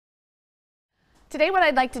Today what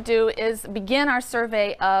I'd like to do is begin our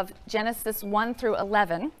survey of Genesis 1 through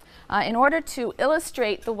 11 in order to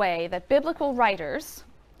illustrate the way that biblical writers,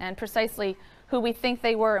 and precisely who we think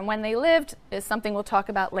they were and when they lived is something we'll talk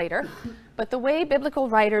about later, but the way biblical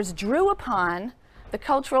writers drew upon the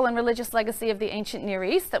cultural and religious legacy of the ancient Near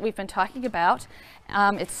East that we've been talking about,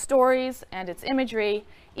 its stories and its imagery,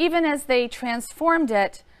 even as they transformed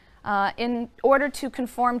it in order to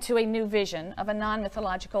conform to a new vision of a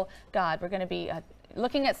non-mythological God. We're going to be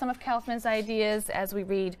looking at some of Kaufman's ideas as we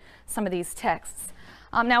read some of these texts.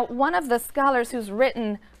 Now, one of the scholars who's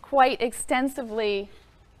written quite extensively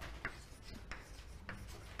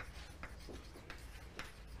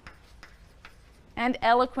and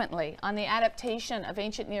eloquently on the adaptation of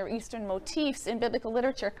ancient Near Eastern motifs in biblical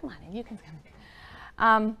literature, come on, and you can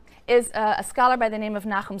come, is a scholar by the name of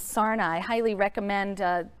Nahum Sarna. I highly recommend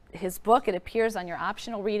his book. It appears on your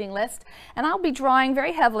optional reading list. And I'll be drawing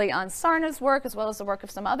very heavily on Sarna's work as well as the work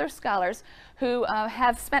of some other scholars who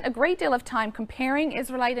have spent a great deal of time comparing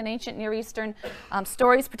Israelite and ancient Near Eastern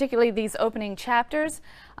stories, particularly these opening chapters,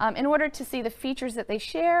 in order to see the features that they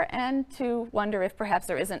share and to wonder if perhaps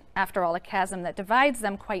there isn't, after all, a chasm that divides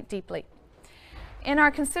them quite deeply. In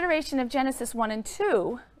our consideration of Genesis 1 and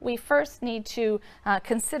 2, we first need to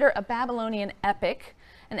consider a Babylonian epic,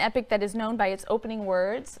 an epic that is known by its opening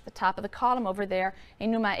words at the top of the column over there,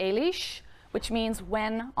 Enuma Elish, which means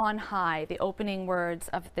when on high, the opening words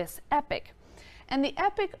of this epic. And the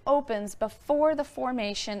epic opens before the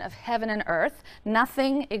formation of heaven and earth.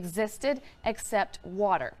 Nothing existed except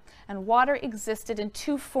water. And water existed in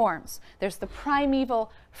two forms. There's the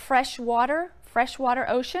primeval freshwater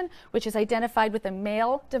ocean, which is identified with a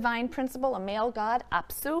male divine principle, a male god,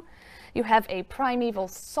 Apsu. You have a primeval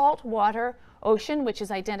saltwater ocean, which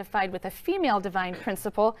is identified with a female divine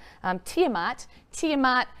principle, Tiamat.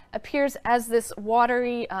 Tiamat appears as this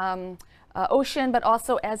watery ocean, but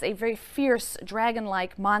also as a very fierce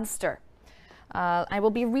dragon-like monster. I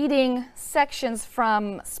will be reading sections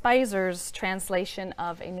from Spizer's translation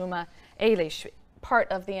of Enuma Elish, part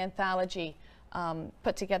of the anthology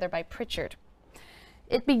put together by Pritchard.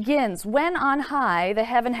 It begins, when on high the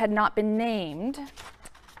heaven had not been named,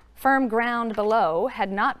 firm ground below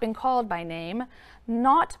had not been called by name,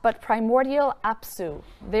 naught but primordial Apsu,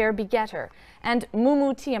 their begetter, and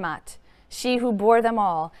Mumu Tiamat, she who bore them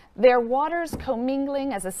all, their waters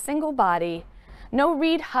commingling as a single body. No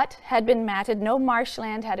reed hut had been matted, no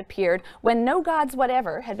marshland had appeared, when no gods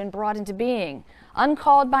whatever had been brought into being.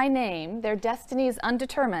 Uncalled by name, their destinies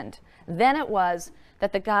undetermined, then it was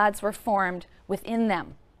that the gods were formed within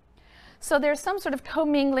them. So there's some sort of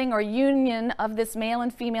commingling or union of this male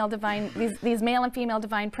and female divine, these male and female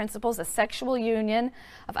divine principles, a sexual union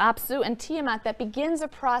of Apsu and Tiamat that begins a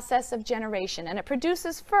process of generation. And it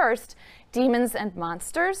produces first demons and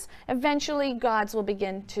monsters. Eventually, gods will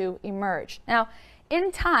begin to emerge. Now,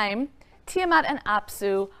 in time, Tiamat and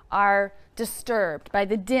Apsu are disturbed by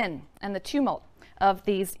the din and the tumult of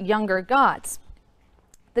these younger gods.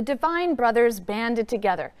 The divine brothers banded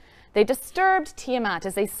together. They disturbed Tiamat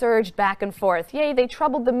as they surged back and forth. Yea, they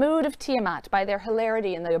troubled the mood of Tiamat by their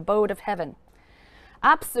hilarity in the abode of heaven.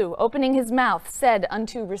 Apsu, opening his mouth, said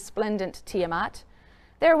unto resplendent Tiamat,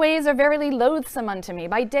 their ways are verily loathsome unto me.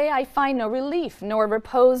 By day I find no relief, nor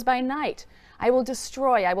repose by night. I will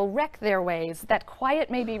destroy, I will wreck their ways, that quiet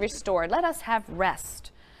may be restored. Let us have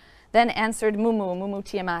rest. Then answered Mumu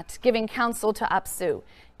Tiamat, giving counsel to Apsu.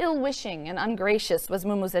 Ill-wishing and ungracious was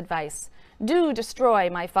Mumu's advice. Do destroy,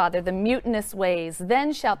 my father, the mutinous ways,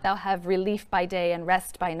 then shalt thou have relief by day and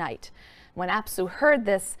rest by night. When Apsu heard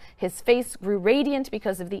this, his face grew radiant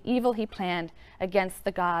because of the evil he planned against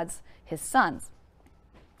the gods, his sons.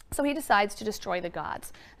 So he decides to destroy the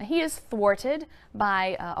gods. Now, he is thwarted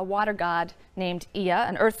by a water god named Ea,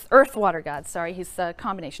 an earth water god, sorry, he's a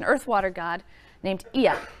combination, earth water god named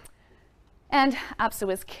Ea. And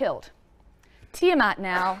Apsu is killed. Tiamat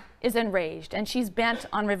now is enraged, and she's bent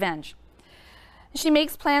on revenge. She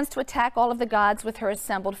makes plans to attack all of the gods with her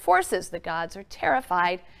assembled forces. The gods are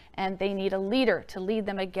terrified, and they need a leader to lead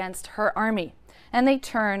them against her army. And they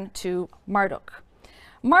turn to Marduk.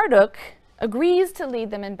 Marduk agrees to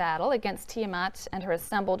lead them in battle against Tiamat and her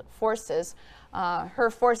assembled forces. Her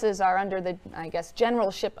forces are under the, I guess,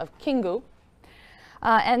 generalship of Kingu.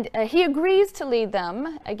 And he agrees to lead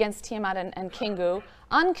them against Tiamat and Kingu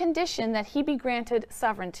on condition that he be granted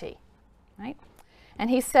sovereignty, right? And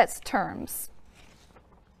he sets terms.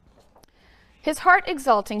 His heart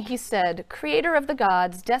exulting, he said, Creator of the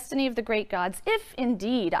gods, destiny of the great gods, if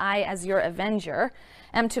indeed I, as your avenger,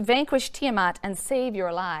 am to vanquish Tiamat and save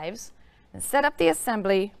your lives, then set up the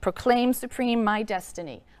assembly, proclaim supreme my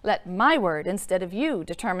destiny. Let my word instead of you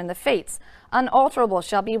determine the fates. Unalterable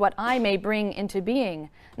shall be what I may bring into being.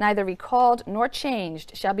 Neither recalled nor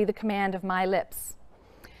changed shall be the command of my lips.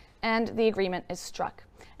 And the agreement is struck.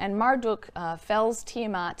 And Marduk fells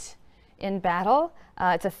Tiamat in battle.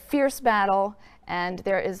 It's a fierce battle, and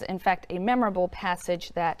there is, in fact, a memorable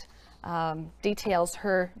passage that details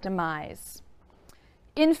her demise.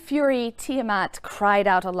 In fury, Tiamat cried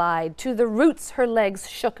out aloud. To the roots her legs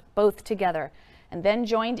shook both together. And then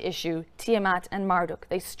joined issue Tiamat and Marduk.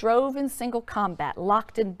 They strove in single combat,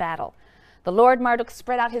 locked in battle. The Lord Marduk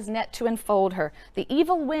spread out his net to enfold her. The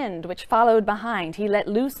evil wind which followed behind he let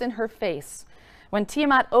loose in her face. When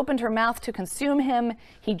Tiamat opened her mouth to consume him,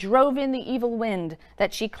 he drove in the evil wind,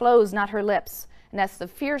 that she closed not her lips. And as the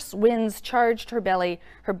fierce winds charged her belly,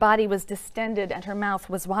 her body was distended and her mouth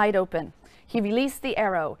was wide open. He released the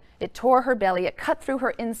arrow. It tore her belly. It cut through her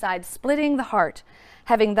inside, splitting the heart.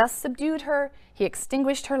 Having thus subdued her, he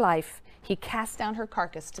extinguished her life. He cast down her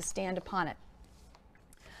carcass to stand upon it.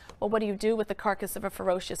 Well, what do you do with the carcass of a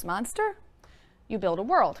ferocious monster? You build a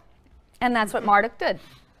world. And that's what Marduk did.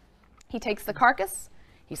 He takes the carcass,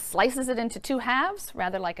 he slices it into two halves,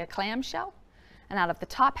 rather like a clamshell. And out of the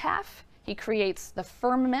top half, he creates the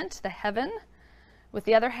firmament, the heaven. With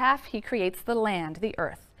the other half, he creates the land, the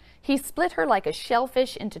earth. He split her like a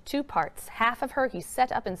shellfish into two parts. Half of her he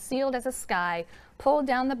set up and sealed as a sky, pulled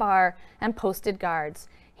down the bar, and posted guards.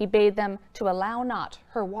 He bade them to allow not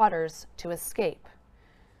her waters to escape.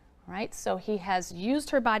 Right? So he has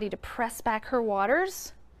used her body to press back her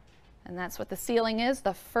waters, and that's what the sealing is,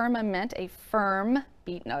 the firmament, a firm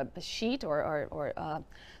sheet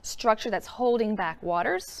or structure that's holding back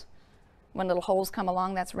waters. When little holes come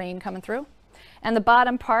along, that's rain coming through. And the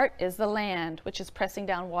bottom part is the land, which is pressing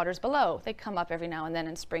down waters below. They come up every now and then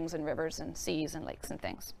in springs and rivers and seas and lakes and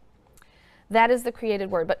things. That is the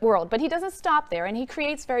created world. But he doesn't stop there, and he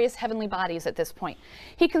creates various heavenly bodies at this point.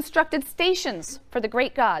 He constructed stations for the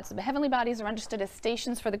great gods. The heavenly bodies are understood as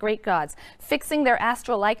stations for the great gods, fixing their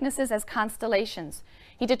astral likenesses as constellations.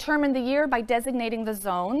 He determined the year by designating the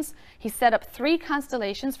zones. He set up 3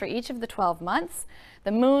 constellations for each of the 12 months.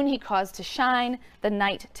 The moon he caused to shine, the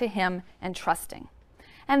night to him and trusting.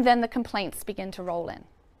 And then the complaints begin to roll in.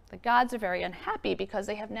 The gods are very unhappy because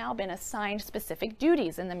they have now been assigned specific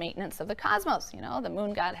duties in the maintenance of the cosmos. You know, the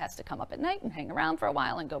moon god has to come up at night and hang around for a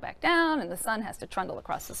while and go back down, and the sun has to trundle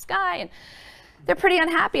across the sky. And they're pretty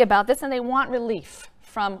unhappy about this, and they want relief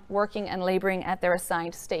from working and laboring at their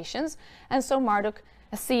assigned stations. And so Marduk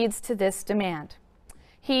accedes to this demand.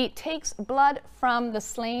 He takes blood from the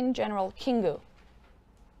slain general Kingu,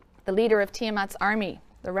 the leader of Tiamat's army,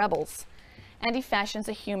 the rebels, and he fashions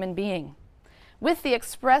a human being, with the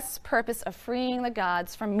express purpose of freeing the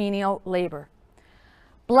gods from menial labor.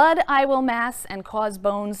 Blood I will mass and cause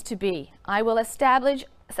bones to be. I will establish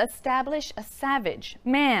a savage.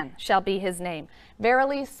 Man shall be his name.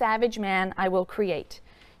 Verily, savage man I will create.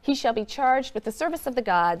 He shall be charged with the service of the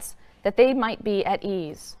gods, that they might be at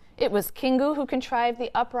ease. It was Kingu who contrived the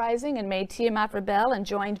uprising and made Tiamat rebel and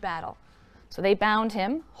joined battle. So they bound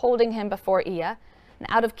him, holding him before Ea, and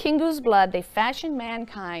out of Kingu's blood they fashioned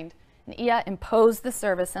mankind, and Ea imposed the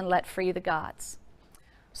service and let free the gods.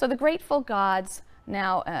 So the grateful gods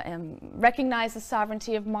now recognize the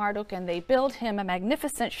sovereignty of Marduk, and they build him a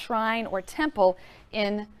magnificent shrine or temple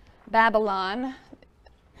in Babylon,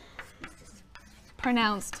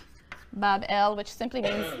 pronounced Bab-El, which simply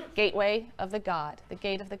means gateway of the god, the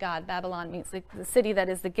gate of the god. Babylon means the city that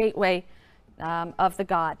is the gateway of the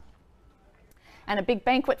god. And a big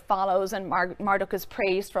banquet follows, and Marduk is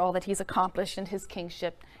praised for all that he's accomplished, and his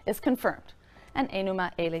kingship is confirmed. And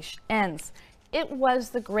Enuma Elish ends. It was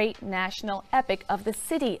the great national epic of the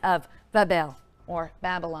city of Babel, or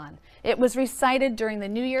Babylon. It was recited during the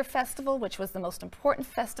New Year festival, which was the most important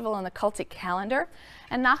festival on the cultic calendar.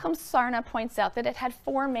 And Nahum Sarna points out that it had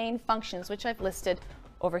 4 main functions, which I've listed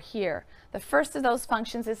over here. The first of those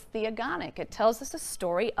functions is theogonic. It tells us a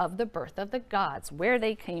story of the birth of the gods, where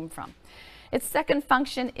they came from. Its second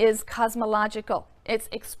function is cosmological. It's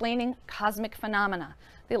explaining cosmic phenomena,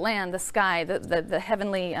 the land, the sky, the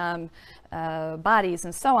heavenly bodies,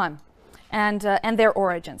 and so on, and their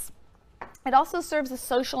origins. It also serves a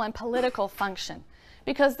social and political function,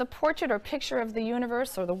 because the portrait or picture of the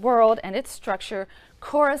universe or the world and its structure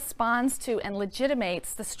corresponds to and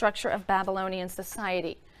legitimates the structure of Babylonian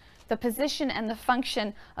society. The position and the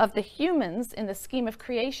function of the humans in the scheme of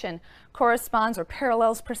creation corresponds or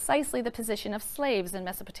parallels precisely the position of slaves in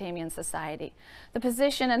Mesopotamian society. The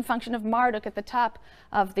position and function of Marduk at the top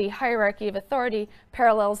of the hierarchy of authority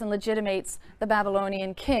parallels and legitimates the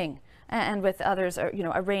Babylonian king, and with others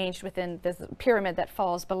arranged within the pyramid that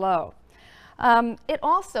falls below.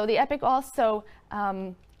 The epic also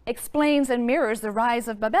explains and mirrors the rise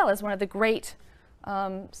of Babel as one of the great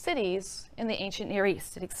cities in the ancient Near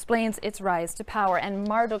East. It explains its rise to power and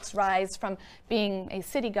Marduk's rise from being a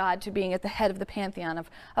city god to being at the head of the pantheon of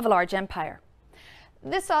a large empire.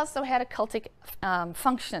 This also had a cultic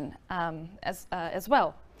function as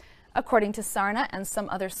well. According to Sarna and some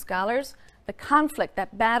other scholars, the conflict,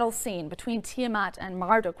 that battle scene between Tiamat and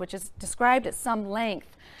Marduk, which is described at some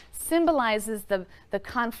length, symbolizes the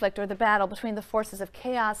conflict or the battle between the forces of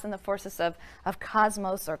chaos and the forces of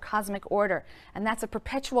cosmos or cosmic order. And that's a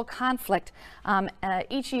perpetual conflict.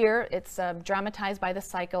 Each year it's dramatized by the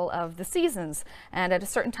cycle of the seasons. And at a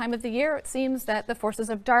certain time of the year, it seems that the forces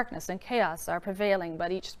of darkness and chaos are prevailing,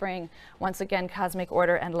 but each spring, once again, cosmic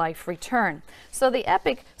order and life return. So the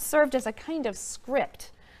epic served as a kind of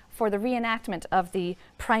script for the reenactment of the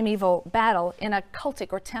primeval battle in a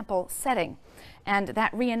cultic or temple setting. And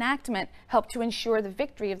that reenactment helped to ensure the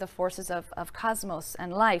victory of the forces of cosmos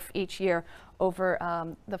and life each year over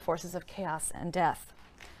the forces of chaos and death.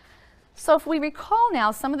 So if we recall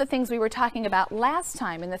now some of the things we were talking about last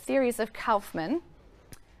time in the theories of Kaufman,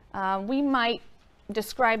 we might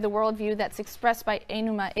describe the worldview that's expressed by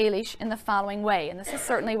Enuma Elish in the following way, and this is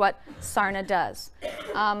certainly what Sarna does.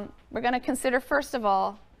 We're going to consider, first of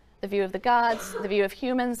all, the view of the gods, the view of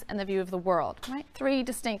humans, and the view of the world, right? Three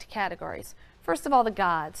distinct categories. First of all, the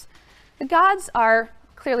gods. The gods are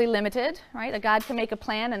clearly limited, right? A god can make a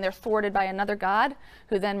plan and they're thwarted by another god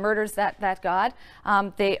who then murders that god.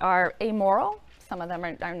 They are amoral. Some of them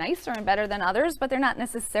are nicer and better than others, but they're not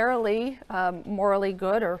necessarily morally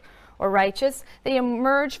good or righteous. They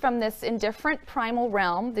emerge from this indifferent primal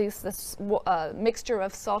realm, this mixture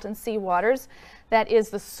of salt and sea waters that is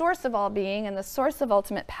the source of all being and the source of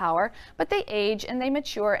ultimate power, but they age and they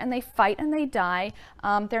mature and they fight and they die.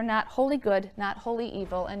 They're not wholly good, not wholly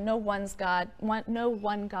evil, and no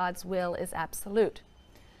one God's will is absolute.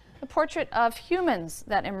 The portrait of humans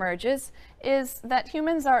that emerges is that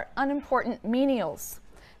humans are unimportant menials.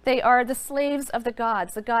 They are the slaves of the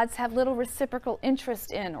gods. The gods have little reciprocal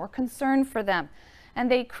interest in or concern for them,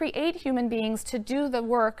 and they create human beings to do the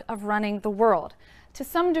work of running the world. To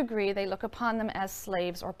some degree, they look upon them as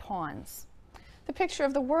slaves or pawns. The picture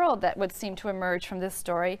of the world that would seem to emerge from this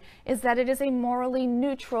story is that it is a morally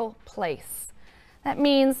neutral place. That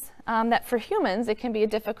means that for humans, it can be a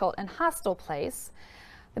difficult and hostile place.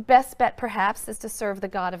 The best bet, perhaps, is to serve the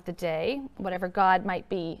god of the day, whatever god might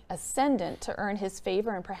be ascendant, to earn his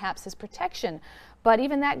favor and perhaps his protection. But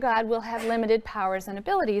even that god will have limited powers and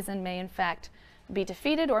abilities and may, in fact, be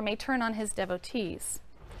defeated or may turn on his devotees.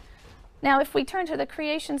 Now, if we turn to the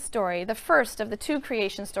creation story, the first of the two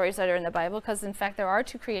creation stories that are in the Bible, because in fact there are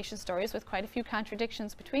two creation stories with quite a few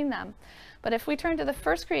contradictions between them. But if we turn to the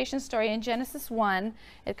first creation story in Genesis 1,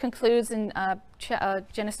 it concludes in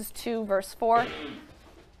Genesis 2, verse 4.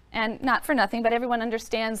 And not for nothing, but everyone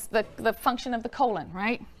understands the function of the colon,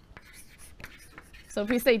 right? So if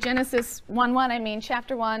we say Genesis 1:1, I mean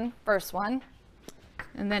chapter 1, verse 1.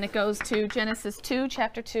 And then it goes to Genesis 2,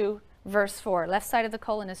 chapter 2, verse 4. Left side of the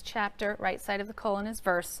colon is chapter, right side of the colon is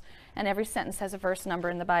verse, and every sentence has a verse number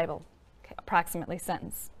in the Bible, okay, approximately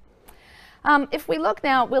sentence. If we look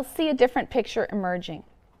now, we'll see a different picture emerging.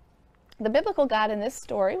 The biblical God in this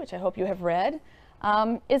story, which I hope you have read,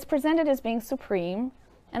 is presented as being supreme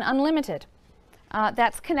and unlimited.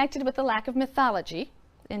 That's connected with the lack of mythology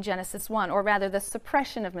in Genesis 1, or rather the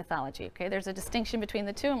suppression of mythology. Okay, there's a distinction between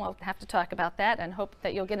the two, and we'll have to talk about that and hope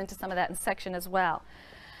that you'll get into some of that in section as well.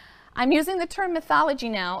 I'm using the term mythology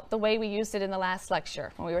now the way we used it in the last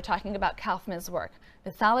lecture when we were talking about Kaufman's work.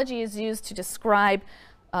 Mythology is used to describe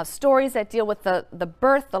stories that deal with the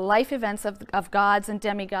birth, the life events of gods and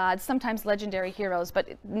demigods, sometimes legendary heroes, but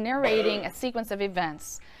narrating a sequence of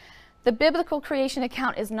events. The biblical creation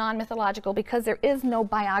account is non-mythological because there is no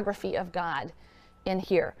biography of God in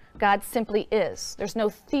here. God simply is. There's no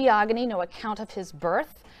theogony, no account of his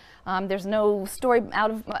birth. There's no story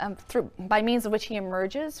by means of which he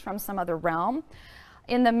emerges from some other realm.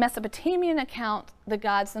 In the Mesopotamian account, the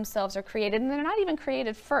gods themselves are created, and they're not even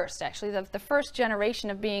created first, actually. The first generation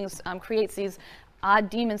of beings creates these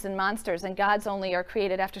odd demons and monsters, and gods only are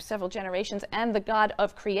created after several generations, and the god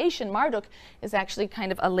of creation, Marduk, is actually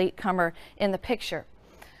kind of a latecomer in the picture.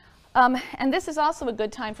 And this is also a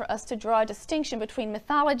good time for us to draw a distinction between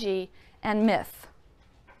mythology and myth.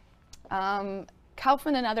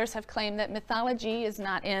 Kaufman and others have claimed that mythology is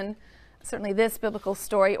not in certainly this biblical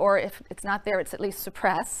story, or if it's not there, it's at least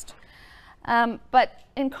suppressed. But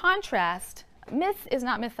in contrast, myth is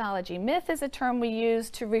not mythology. Myth is a term we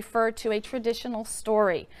use to refer to a traditional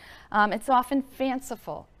story. It's often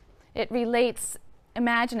fanciful. It relates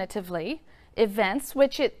imaginatively. events,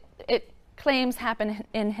 which it claims happen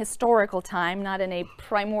in historical time, not in a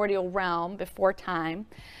primordial realm before time.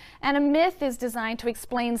 And a myth is designed to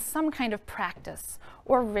explain some kind of practice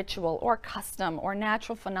or ritual or custom or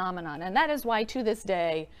natural phenomenon. And that is why to this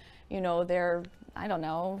day, I don't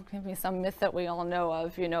know, give me some myth that we all know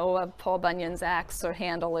of, Paul Bunyan's axe or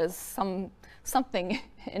handle is something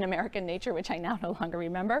in American nature, which I now no longer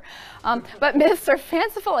remember. But myths are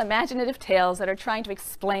fanciful, imaginative tales that are trying to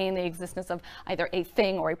explain the existence of either a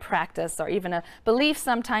thing or a practice or even a belief.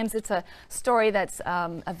 Sometimes it's a story that's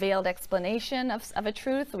a veiled explanation of a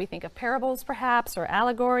truth. We think of parables, perhaps, or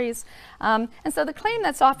allegories. And so the claim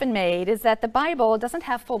that's often made is that the Bible doesn't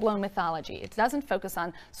have full-blown mythology. It doesn't focus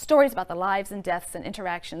on stories about the lives and deaths and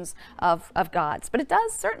interactions of gods. But it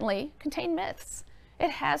does certainly contain myths. It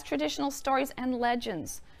has traditional stories and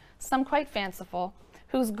legends, some quite fanciful,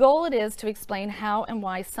 whose goal it is to explain how and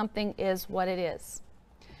why something is what it is.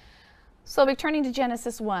 So returning to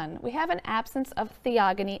Genesis 1, we have an absence of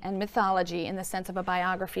theogony and mythology in the sense of a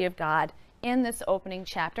biography of God in this opening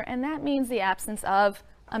chapter, and that means the absence of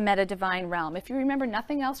a meta-divine realm. If you remember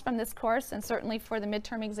nothing else from this course, and certainly for the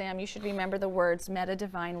midterm exam, you should remember the words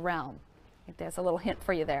meta-divine realm. There's a little hint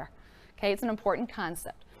for you there. Okay, it's an important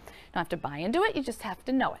concept. You don't have to buy into it, you just have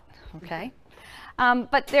to know it, okay?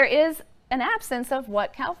 But there is an absence of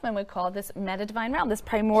what Kaufman would call this meta-divine realm, this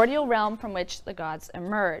primordial realm from which the gods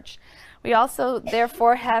emerge. We also,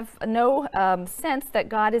 therefore, have no sense that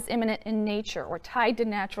God is immanent in nature or tied to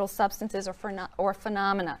natural substances or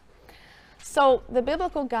phenomena. So the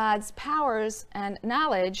biblical God's powers and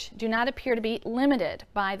knowledge do not appear to be limited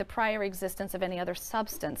by the prior existence of any other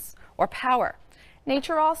substance or power.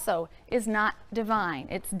 Nature also is not divine.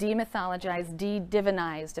 It's demythologized,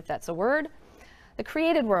 de-divinized, if that's a word. The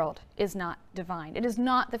created world is not divine. It is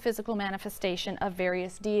not the physical manifestation of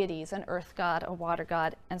various deities, an earth god, a water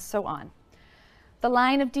god, and so on. The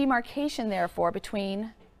line of demarcation, therefore,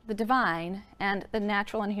 between the divine and the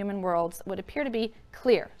natural and human worlds would appear to be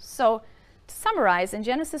clear. So, to summarize, in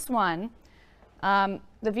Genesis 1,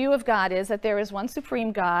 the view of God is that there is one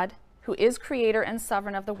supreme God who is creator and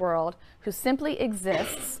sovereign of the world, who simply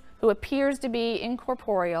exists, who appears to be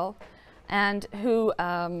incorporeal, and who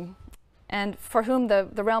and for whom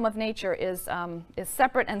the realm of nature is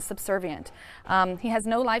separate and subservient. He has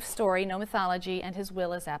no life story, no mythology, and his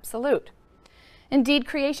will is absolute. Indeed,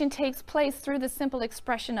 creation takes place through the simple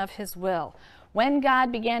expression of his will. When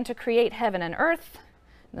God began to create heaven and earth,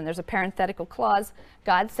 then there's a parenthetical clause,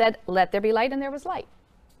 God said, "Let there be light," and there was light.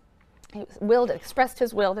 He expressed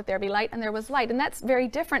his will that there be light, and there was light. And that's very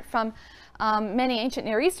different from many ancient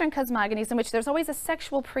Near Eastern cosmogonies in which there's always a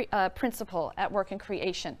sexual principle at work in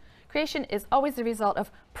creation. Creation is always the result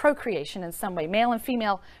of procreation in some way, male and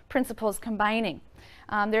female principles combining.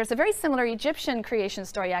 There's a very similar Egyptian creation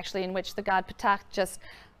story, actually, in which the god Ptah just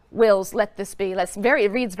wills, "Let this be."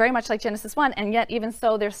 It reads very much like Genesis 1, and yet even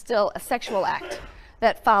so, there's still a sexual act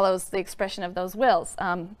that follows the expression of those wills.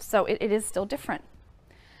 So it is still different.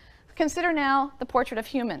 Consider now the portrait of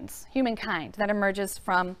humankind, that emerges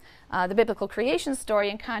from the biblical creation story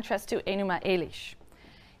in contrast to Enuma Elish.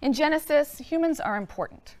 In Genesis, humans are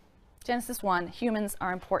important. Genesis 1, humans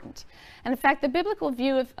are important. And in fact, the biblical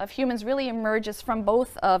view of humans really emerges from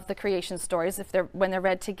both of the creation stories when they're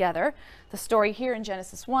read together. The story here in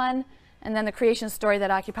Genesis 1, and then the creation story that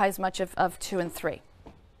occupies much of 2 and 3.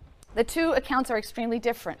 The two accounts are extremely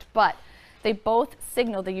different, but they both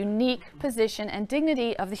signal the unique position and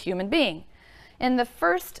dignity of the human being. In the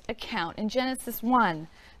first account, in Genesis 1,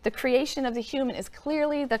 the creation of the human is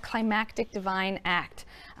clearly the climactic divine act.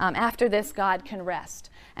 After this, God can rest.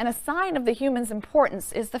 And a sign of the human's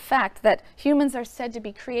importance is the fact that humans are said to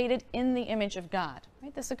be created in the image of God.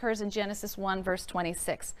 Right? This occurs in Genesis 1, verse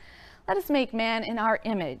 26. "Let us make man in our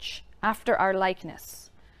image, after our likeness."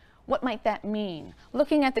 What might that mean?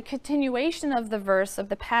 Looking at the continuation of the verse of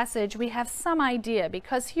the passage, we have some idea,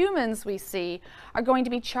 because humans, we see, are going to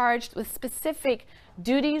be charged with specific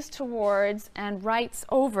duties towards and rights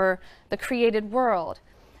over the created world.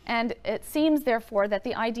 And it seems, therefore, that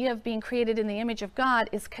the idea of being created in the image of God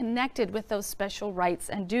is connected with those special rights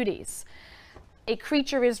and duties. A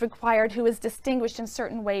creature is required who is distinguished in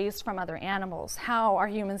certain ways from other animals. How are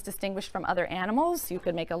humans distinguished from other animals? You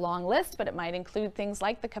could make a long list, but it might include things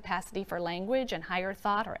like the capacity for language and higher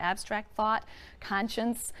thought or abstract thought,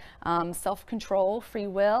 conscience, self-control, free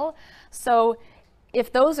will. So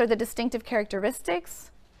if those are the distinctive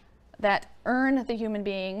characteristics that earn the human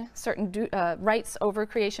being certain rights over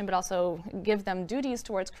creation, but also give them duties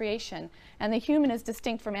towards creation, and the human is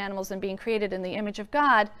distinct from animals and being created in the image of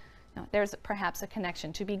God, Now, there's perhaps a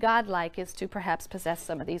connection. To be godlike is to perhaps possess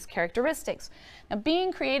some of these characteristics. Now,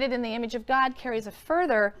 being created in the image of God carries a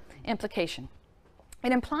further implication.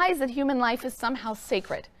 It implies that human life is somehow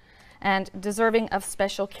sacred and deserving of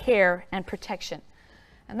special care and protection.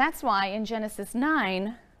 And that's why in Genesis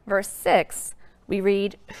 9, verse 6, we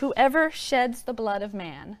read, "Whoever sheds the blood of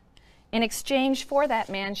man, in exchange for that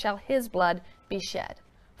man shall his blood be shed.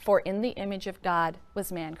 For in the image of God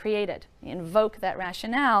was man created." We invoke that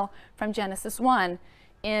rationale from Genesis 1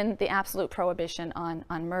 in the absolute prohibition on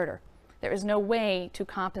murder. There is no way to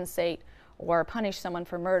compensate or punish someone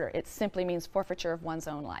for murder. It simply means forfeiture of one's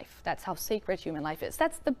own life. That's how sacred human life is.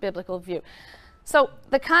 That's the biblical view. So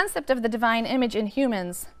the concept of the divine image in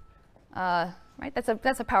humans, right,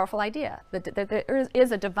 that's a powerful idea. There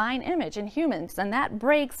is a divine image in humans, and that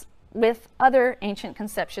breaks with other ancient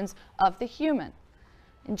conceptions of the human.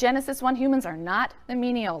 In Genesis 1, humans are not the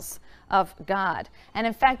menials of God. And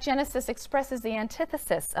in fact, Genesis expresses the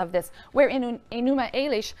antithesis of this, where in Enuma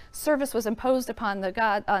Elish, service was imposed upon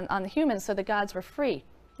on the humans, so the gods were free.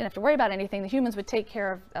 They didn't have to worry about anything. The humans would take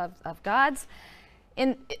care of gods.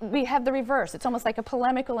 We have the reverse. It's almost like a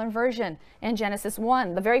polemical inversion in Genesis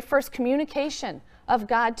 1. The very first communication of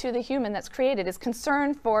God to the human that's created is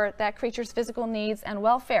concern for that creature's physical needs and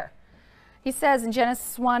welfare. He says in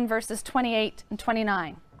Genesis 1, verses 28 and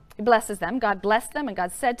 29, he blesses them. God blessed them, and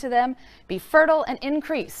God said to them, "Be fertile and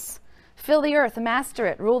increase. Fill the earth, master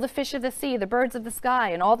it, rule the fish of the sea, the birds of the sky,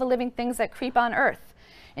 and all the living things that creep on earth."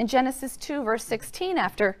 In Genesis 2, verse 16,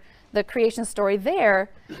 after the creation story there,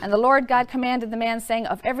 "And the Lord God commanded the man, saying,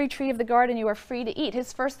 of every tree of the garden you are free to eat."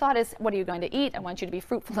 His first thought is, what are you going to eat? I want you to be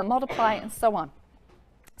fruitful and multiply, and so on.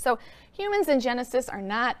 So humans in Genesis are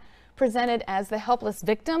not presented as the helpless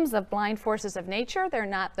victims of blind forces of nature. They're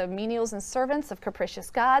not the menials and servants of capricious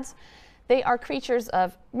gods. They are creatures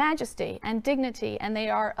of majesty and dignity, and they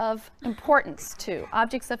are of importance too,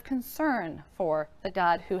 objects of concern for the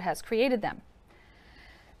God who has created them.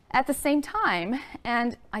 At the same time,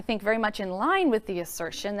 and I think very much in line with the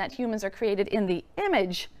assertion that humans are created in the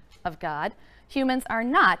image of God, humans are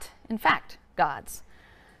not, in fact, gods.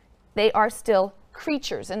 They are still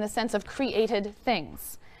creatures in the sense of created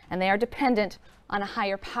things, and they are dependent on a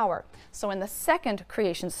higher power. So in the second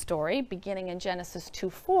creation story, beginning in Genesis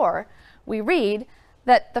 2:4, we read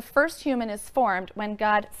that the first human is formed when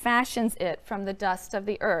God fashions it from the dust of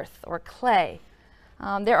the earth, or clay.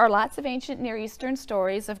 There are lots of ancient Near Eastern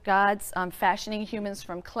stories of gods fashioning humans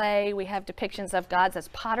from clay. We have depictions of gods as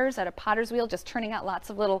potters at a potter's wheel, just turning out lots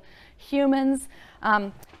of little humans.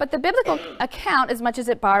 But the biblical account, as much as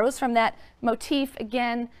it borrows from that motif,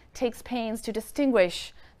 again takes pains to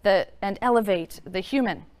distinguish and elevate the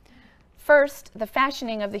human. First, the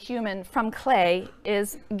fashioning of the human from clay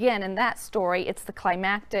is, again, in that story, it's the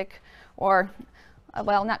climactic, or,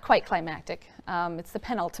 well, not quite climactic. It's the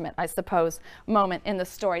penultimate, I suppose, moment in the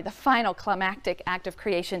story. The final climactic act of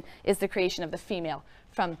creation is the creation of the female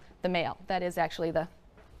from the male. That is actually the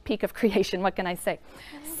peak of creation, what can I say?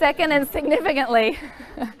 Second and significantly,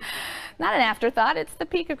 not an afterthought, it's the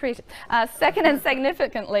peak of creation. Second and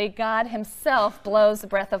significantly, God himself blows the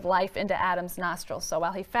breath of life into Adam's nostrils. So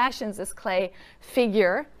while he fashions this clay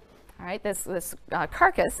figure, all right, this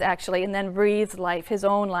carcass actually, and then breathes life, his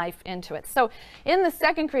own life, into it. So in the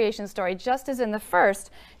second creation story, just as in the first,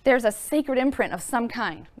 there's a sacred imprint of some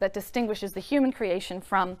kind that distinguishes the human creation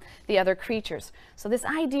from the other creatures. So this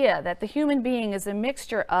idea that the human being is a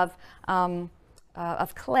mixture of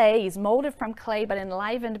clay, he's molded from clay but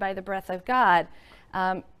enlivened by the breath of God,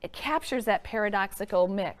 it captures that paradoxical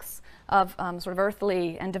mix of sort of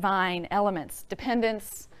earthly and divine elements,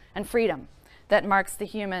 dependence and freedom, that marks the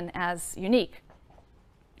human as unique.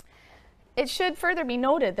 It should further be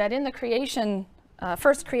noted that in the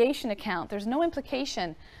first creation account, there's no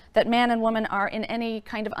implication that man and woman are in any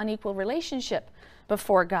kind of unequal relationship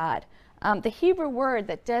before God. The Hebrew word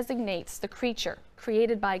that designates the creature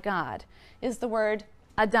created by God is the word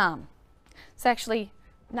Adam. It's actually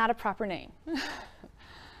not a proper name.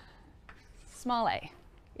 Small a.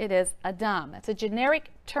 It is Adam. That's a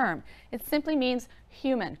generic term. It simply means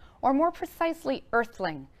human, or more precisely,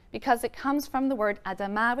 earthling, because it comes from the word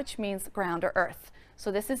Adamah, which means ground or earth.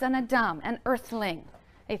 So this is an Adam, an earthling,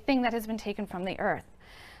 a thing that has been taken from the earth.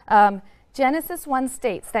 Genesis 1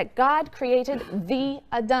 states that God created the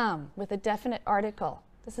Adam with a definite article.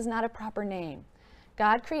 This is not a proper name.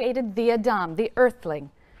 God created the Adam, the earthling.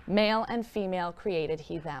 Male and female created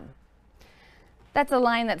he them. That's a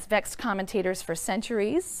line that's vexed commentators for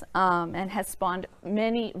centuries and has spawned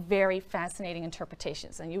many very fascinating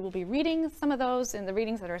interpretations. And you will be reading some of those in the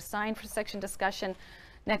readings that are assigned for section discussion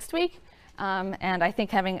next week, and I think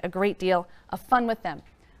having a great deal of fun with them.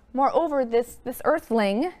 Moreover, this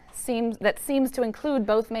earthling that seems to include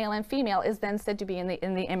both male and female is then said to be in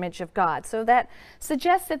the image of God. So that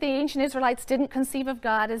suggests that the ancient Israelites didn't conceive of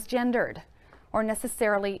God as gendered or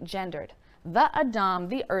necessarily gendered. The Adam,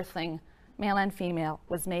 the earthling, male and female,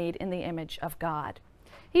 was made in the image of God.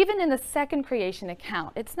 Even in the second creation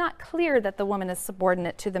account, it's not clear that the woman is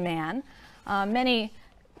subordinate to the man. Many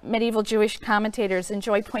medieval Jewish commentators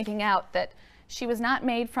enjoy pointing out that she was not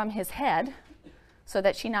made from his head, so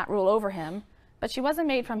that she not rule over him, but she wasn't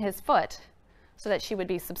made from his foot, so that she would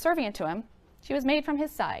be subservient to him. She was made from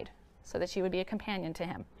his side, so that she would be a companion to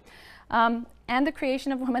him. And the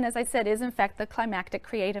creation of woman, as I said, is in fact the climactic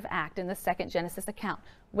creative act in the second Genesis account.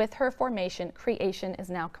 With her formation, creation is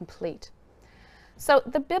now complete. So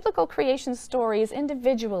the biblical creation stories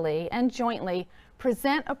individually and jointly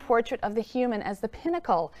present a portrait of the human as the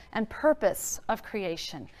pinnacle and purpose of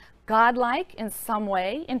creation. Godlike in some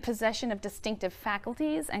way, in possession of distinctive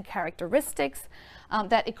faculties and characteristics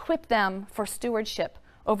that equip them for stewardship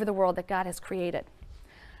over the world that God has created.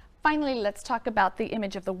 Finally, let's talk about the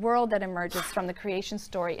image of the world that emerges from the creation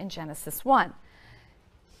story in Genesis 1.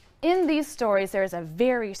 In these stories, there is a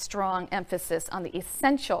very strong emphasis on the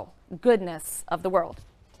essential goodness of the world.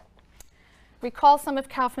 Recall some of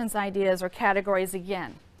Kaufman's ideas or categories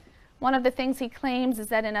again. One of the things he claims is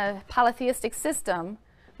that in a polytheistic system,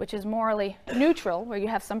 which is morally neutral, where you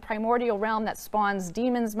have some primordial realm that spawns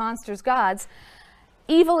demons, monsters, gods,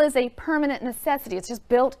 evil is a permanent necessity. It's just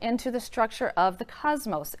built into the structure of the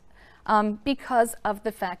cosmos because of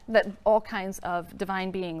the fact that all kinds of divine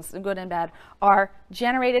beings, good and bad, are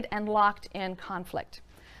generated and locked in conflict.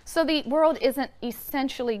 So the world isn't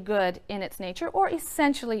essentially good in its nature or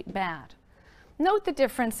essentially bad. Note the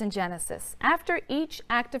difference in Genesis. After each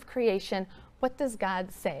act of creation, what does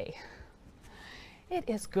God say? It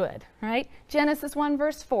is good, right? Genesis 1,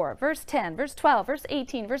 verse 4, verse 10, verse 12, verse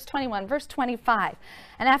 18, verse 21, verse 25.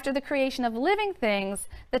 And after the creation of living things,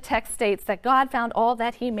 the text states that God found all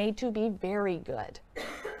that he made to be very good.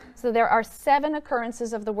 So there are 7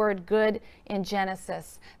 occurrences of the word good in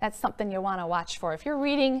Genesis. That's something you want to watch for. If you're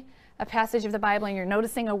reading a passage of the Bible and you're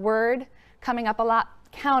noticing a word coming up a lot,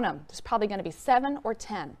 count them. There's probably going to be 7 or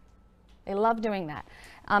 10. They love doing that.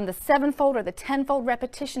 The 7-fold or the 10-fold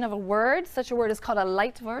repetition of a word, such a word is called a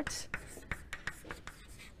Leitwort.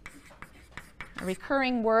 A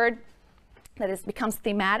recurring word that becomes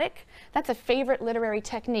thematic. That's a favorite literary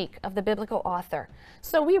technique of the biblical author.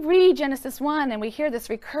 So we read Genesis 1 and we hear this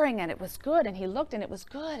recurring, and it was good, and he looked and it was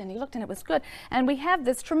good, and he looked and it was good. And we have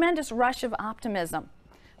this tremendous rush of optimism.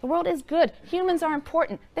 The world is good. Humans are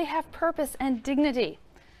important. They have purpose and dignity.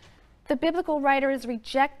 The biblical writer is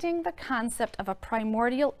rejecting the concept of a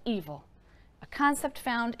primordial evil, a concept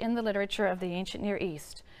found in the literature of the ancient Near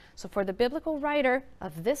East. So for the biblical writer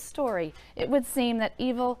of this story, it would seem that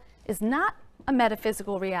evil is not a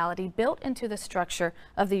metaphysical reality built into the structure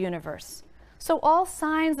of the universe. So all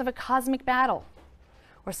signs of a cosmic battle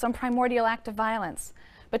or some primordial act of violence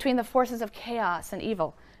between the forces of chaos and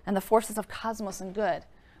evil and the forces of cosmos and good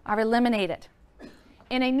are eliminated.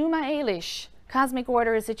 In Enuma Elish, cosmic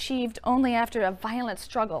order is achieved only after a violent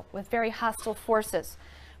struggle with very hostile forces.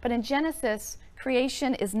 But in Genesis,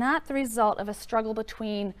 creation is not the result of a struggle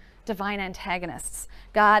between divine antagonists.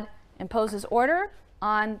 God imposes order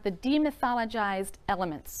on the demythologized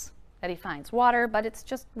elements that he finds. Water, but it's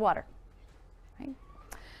just water. Right?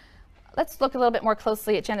 Let's look a little bit more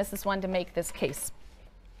closely at Genesis 1 to make this case.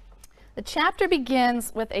 The chapter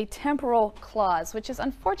begins with a temporal clause, which is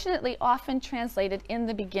unfortunately often translated in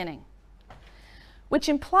the beginning, which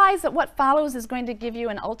implies that what follows is going to give you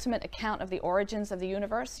an ultimate account of the origins of the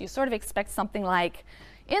universe. You sort of expect something like,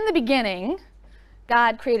 in the beginning,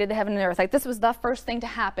 God created the heaven and the earth. Like this was the first thing to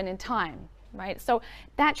happen in time, right? So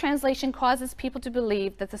that translation causes people to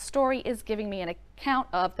believe that the story is giving me an account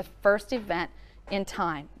of the first event in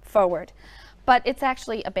time, forward. But it's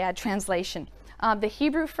actually a bad translation. The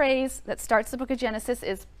Hebrew phrase that starts the book of Genesis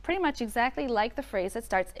is pretty much exactly like the phrase that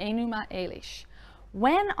starts Enuma Elish.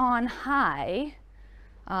 When on high,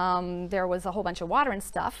 there was a whole bunch of water and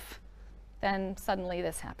stuff, then suddenly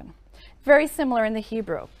this happened. Very similar in the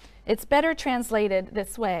Hebrew. It's better translated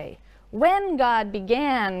this way. When God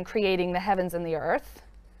began creating the heavens and the earth,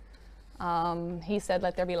 he said,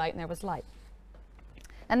 let there be light, and there was light.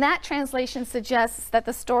 And that translation suggests that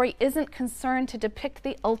the story isn't concerned to depict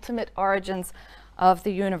the ultimate origins of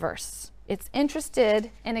the universe. It's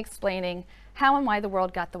interested in explaining how and why the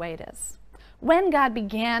world got the way it is. When God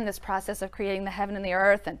began this process of creating the heaven and the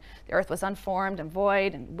earth was unformed and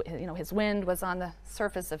void, and his wind was on the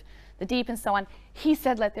surface of the deep and so on, he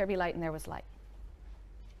said, let there be light, and there was light.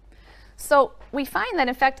 So we find that,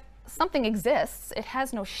 in fact, something exists, it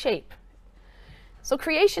has no shape. So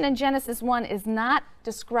creation in Genesis 1 is not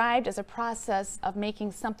described as a process of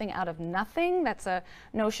making something out of nothing. That's a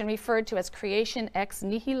notion referred to as creation ex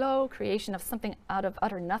nihilo, creation of something out of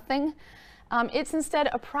utter nothing. It's instead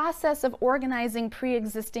a process of organizing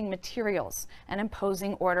pre-existing materials and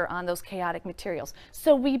imposing order on those chaotic materials.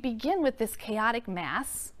 So we begin with this chaotic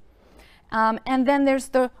mass, and then there's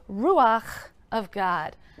the ruach of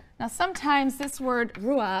God. Now sometimes this word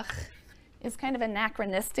ruach is kind of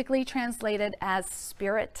anachronistically translated as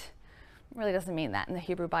spirit. It really doesn't mean that in the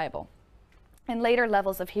Hebrew Bible. In later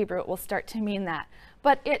levels of Hebrew, it will start to mean that.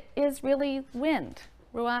 But it is really wind.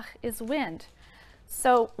 Ruach is wind.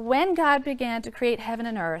 So when God began to create heaven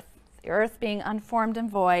and earth, the earth being unformed and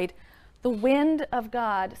void, the wind of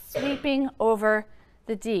God sweeping over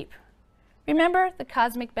the deep. Remember the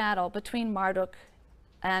cosmic battle between Marduk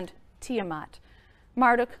and Tiamat.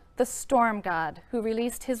 Marduk, the storm god, who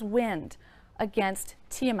released his wind against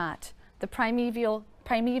Tiamat, the primeval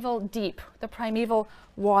deep, the primeval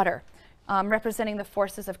water, representing the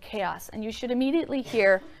forces of chaos. And you should immediately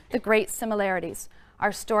hear the great similarities.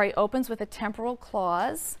 Our story opens with a temporal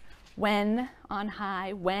clause, when on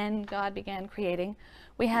high, when God began creating.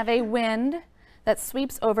 We have a wind that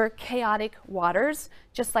sweeps over chaotic waters,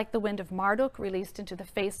 just like the wind of Marduk released into the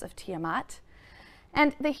face of Tiamat.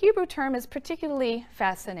 And the Hebrew term is particularly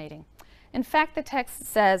fascinating. In fact, the text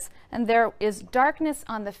says, and there is darkness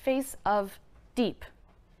on the face of deep.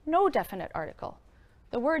 No definite article.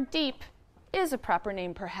 The word deep is a proper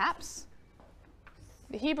name, perhaps.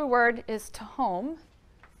 The Hebrew word is tahom,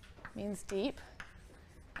 means deep.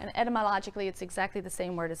 And etymologically, it's exactly the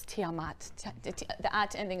same word as tiamat. The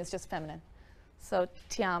at ending is just feminine. So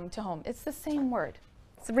tiam, tahom, it's the same word.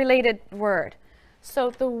 It's a related word. So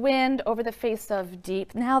the wind over the face of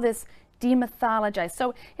deep, now this demythologized.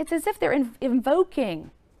 So it's as if they're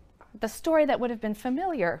invoking the story that would have been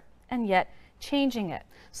familiar and yet changing it.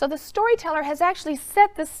 So the storyteller has actually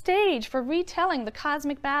set the stage for retelling the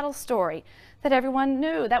cosmic battle story that everyone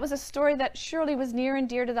knew. That was a story that surely was near and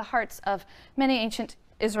dear to the hearts of many ancient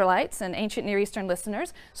Israelites and ancient Near Eastern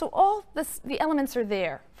listeners. So all the elements are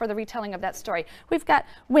there for the retelling of that story. We've got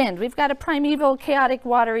wind, we've got a primeval, chaotic,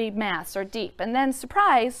 watery mass or deep, and then,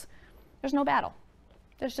 surprise, there's no battle.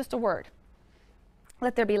 There's just a word.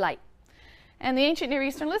 Let there be light. And the ancient Near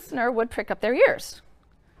Eastern listener would prick up their ears.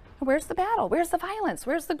 Where's the battle? Where's the violence?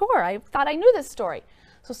 Where's the gore? I thought I knew this story.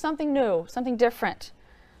 So something new, something different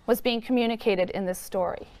was being communicated in this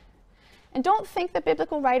story. And don't think that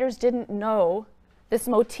biblical writers didn't know this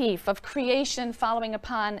motif of creation following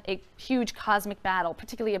upon a huge cosmic battle,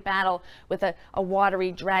 particularly a battle with a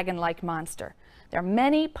watery dragon-like monster. There are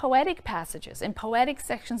many poetic passages in poetic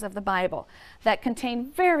sections of the Bible that contain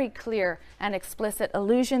very clear and explicit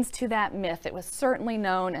allusions to that myth. It was certainly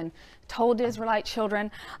known and told to Israelite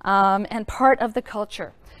children and part of the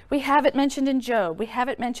culture. We have it mentioned in Job. We have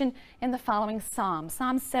it mentioned in the following Psalm,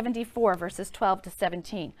 Psalm 74, verses 12 to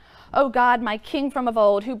 17. O God, my King from of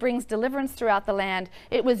old, who brings deliverance throughout the land,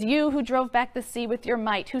 it was you who drove back the sea with your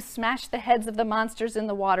might, who smashed the heads of the monsters in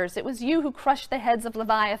the waters. It was you who crushed the heads of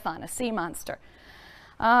Leviathan, a sea monster.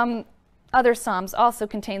 Other Psalms also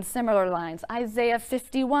contain similar lines. Isaiah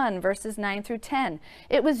 51, verses 9 through 10.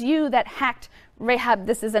 It was you that hacked Rahab,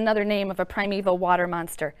 this is another name of a primeval water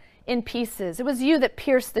monster, in pieces. It was you that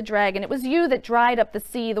pierced the dragon. It was you that dried up the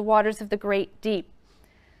sea, the waters of the great deep.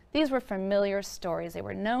 These were familiar stories. They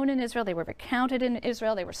were known in Israel. They were recounted in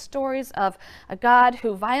Israel. They were stories of a God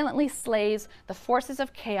who violently slays the forces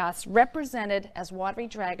of chaos, represented as watery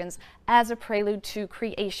dragons, as a prelude to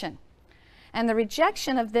creation. And the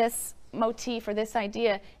rejection of this motif or this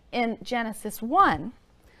idea in Genesis 1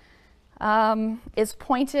 is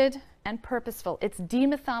pointed and purposeful. It's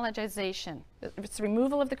demythologization. Its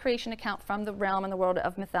removal of the creation account from the realm and the world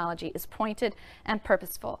of mythology is pointed and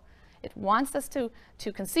purposeful. It wants us to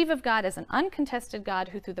conceive of God as an uncontested God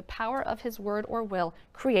who, through the power of his word or will,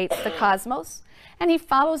 creates the cosmos. And he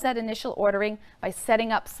follows that initial ordering by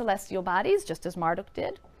setting up celestial bodies, just as Marduk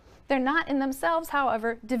did. They're not in themselves,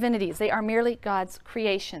 however, divinities. They are merely God's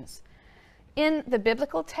creations. In the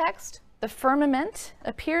biblical text, the firmament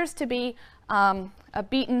appears to be a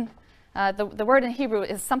beaten, the word in Hebrew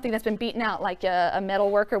is something that's been beaten out, like a metal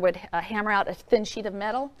worker would hammer out a thin sheet of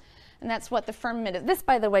metal. And that's what the firmament is. This,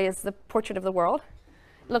 by the way, is the portrait of the world.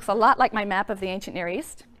 It looks a lot like my map of the ancient Near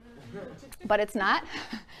East, but it's not.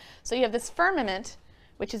 So you have this firmament,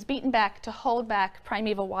 which is beaten back to hold back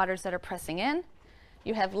primeval waters that are pressing in.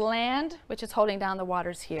 You have land, which is holding down the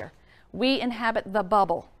waters here. We inhabit the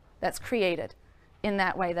bubble that's created in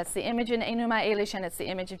that way. That's the image in Enuma Elish, and it's the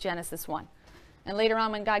image of Genesis 1. And later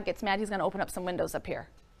on, when God gets mad, he's going to open up some windows up here.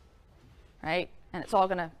 right? And it's all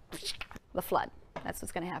going to, the flood. That's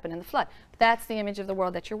what's going to happen in the flood. That's the image of the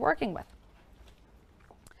world that you're working with.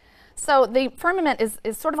 So the firmament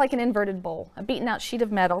is sort of like an inverted bowl, a beaten out sheet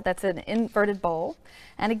of metal that's an inverted bowl.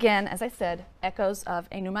 And again, as I said, echoes of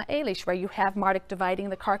Enuma Elish, where you have Marduk dividing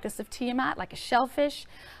the carcass of Tiamat like a shellfish.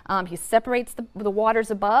 He separates the waters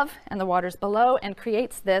above and the waters below and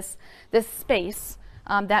creates this space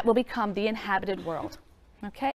that will become the inhabited world. Okay?